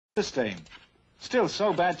Sustained. Still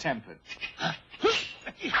so bad-tempered.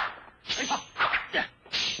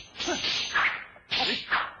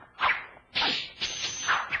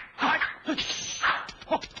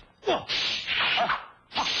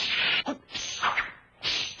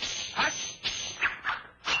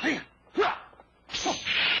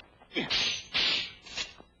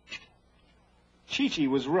 Chi-Chi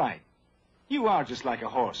was right. You are just like a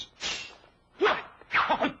horse.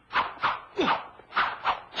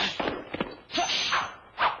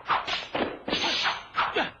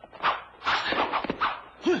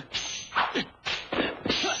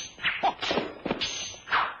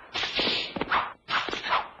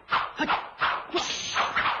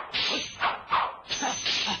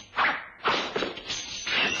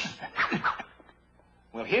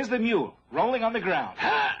 Well, here's the mule, rolling on the ground.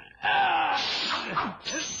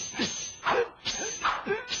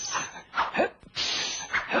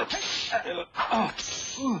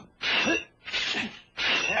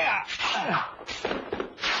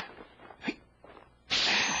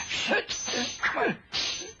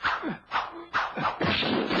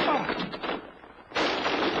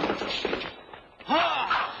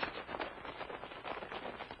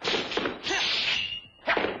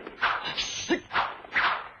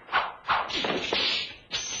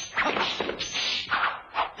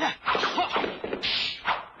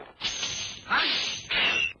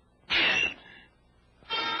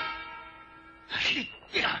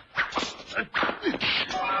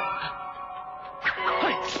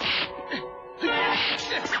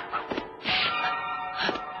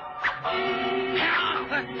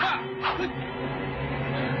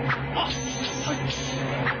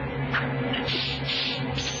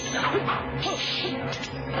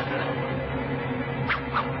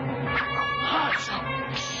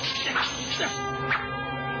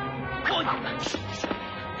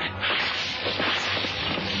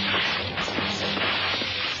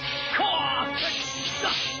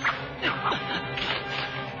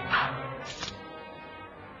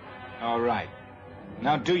 All right.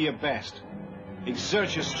 Now do your best.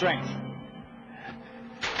 Exert your strength.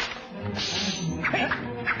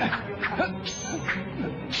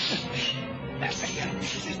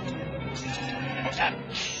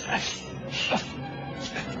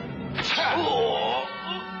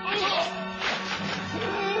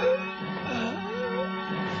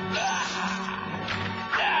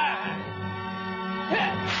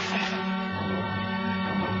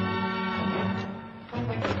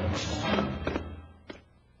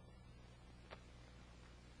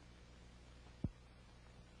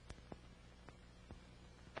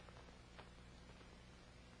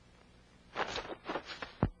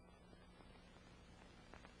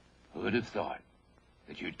 Who'd have thought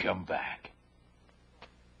that you'd come back?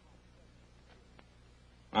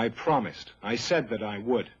 I promised. I said that I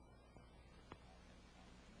would.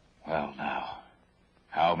 Well, now,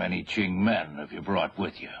 how many Qing men have you brought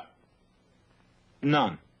with you?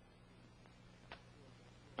 None.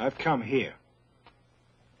 I've come here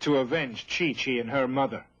to avenge Chi-Chi and her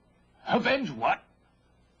mother. Avenge what?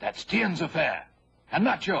 That's Tian's affair, and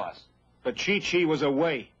not yours. But Chi-Chi was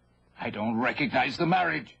away. I don't recognize the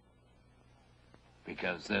marriage.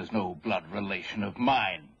 Because there's no blood relation of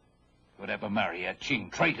mine would ever marry a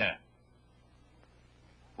Qing traitor.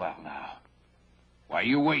 Well, now, why are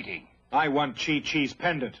you waiting? I want Chi-Chi's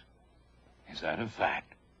pendant. Is that a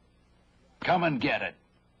fact? Come and get it,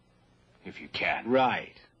 if you can.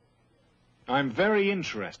 Right. I'm very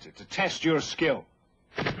interested to test your skill.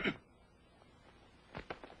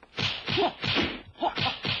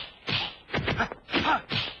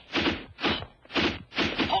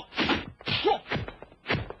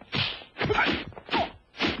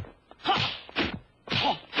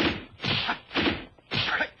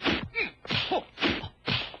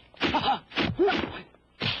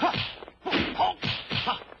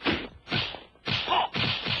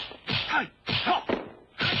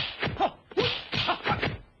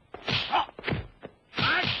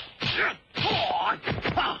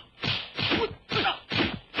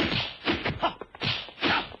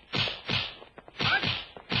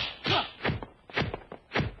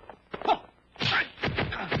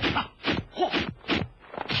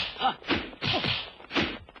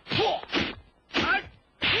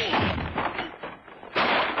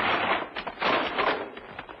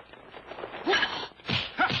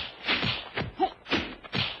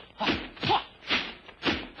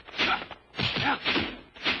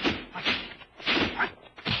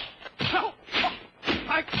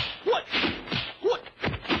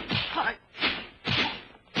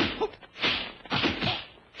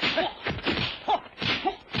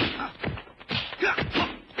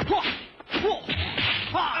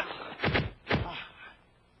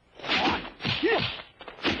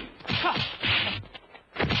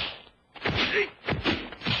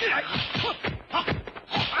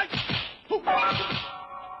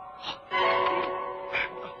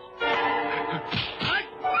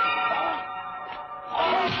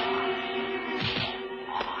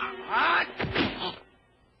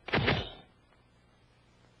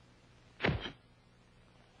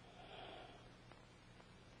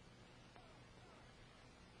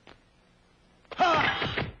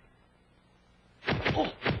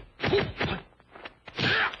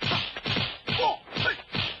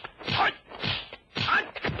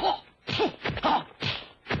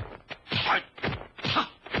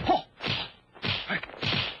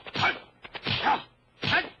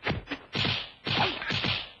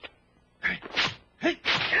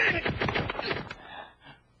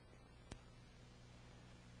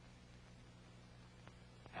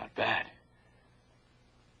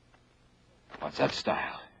 What's that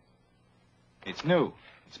style? It's new.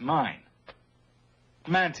 It's mine.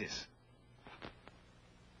 Mantis.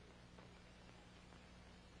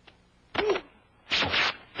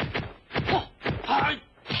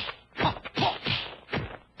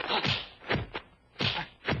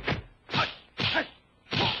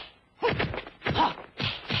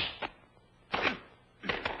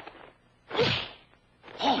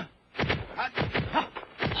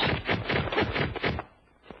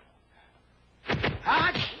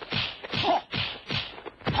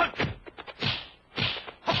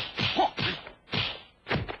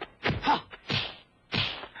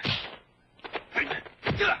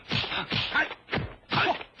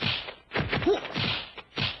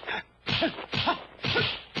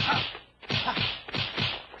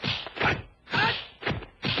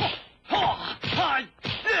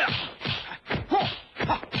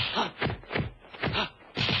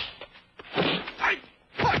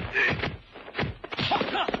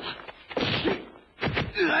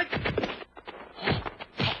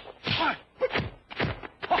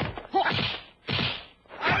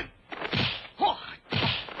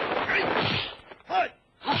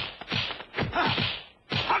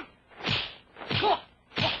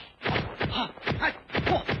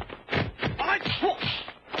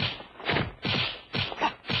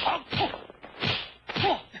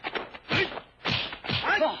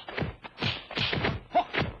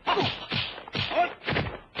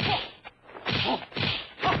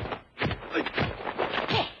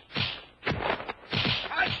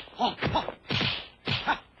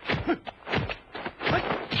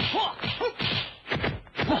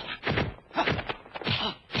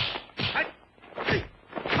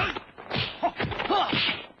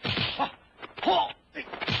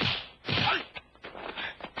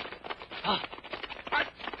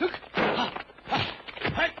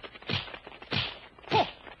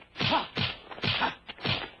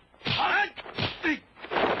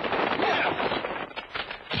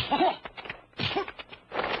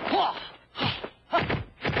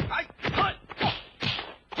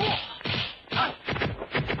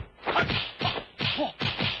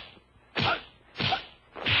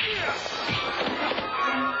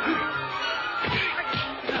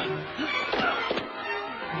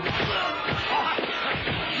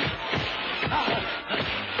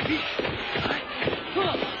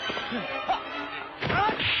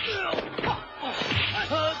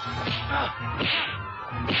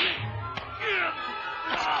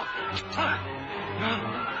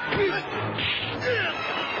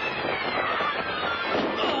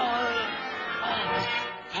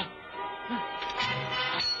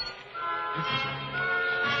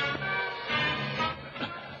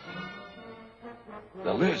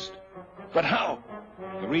 The list? But how?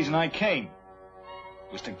 The reason I came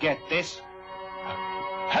was to get this.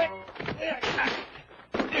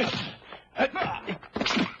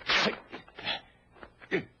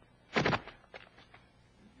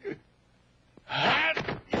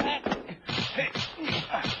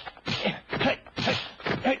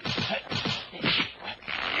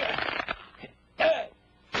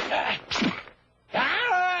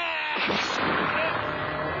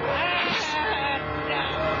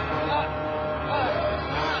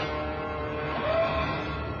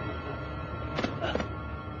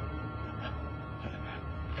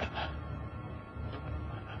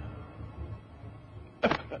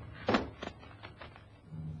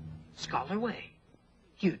 Scholar Way,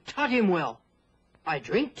 you taught him well. I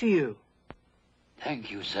drink to you.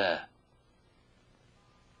 Thank you, sir.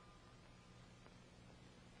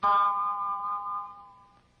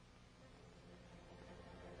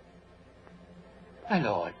 My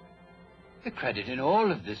lord, the credit in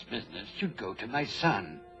all of this business should go to my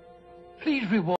son. Please reward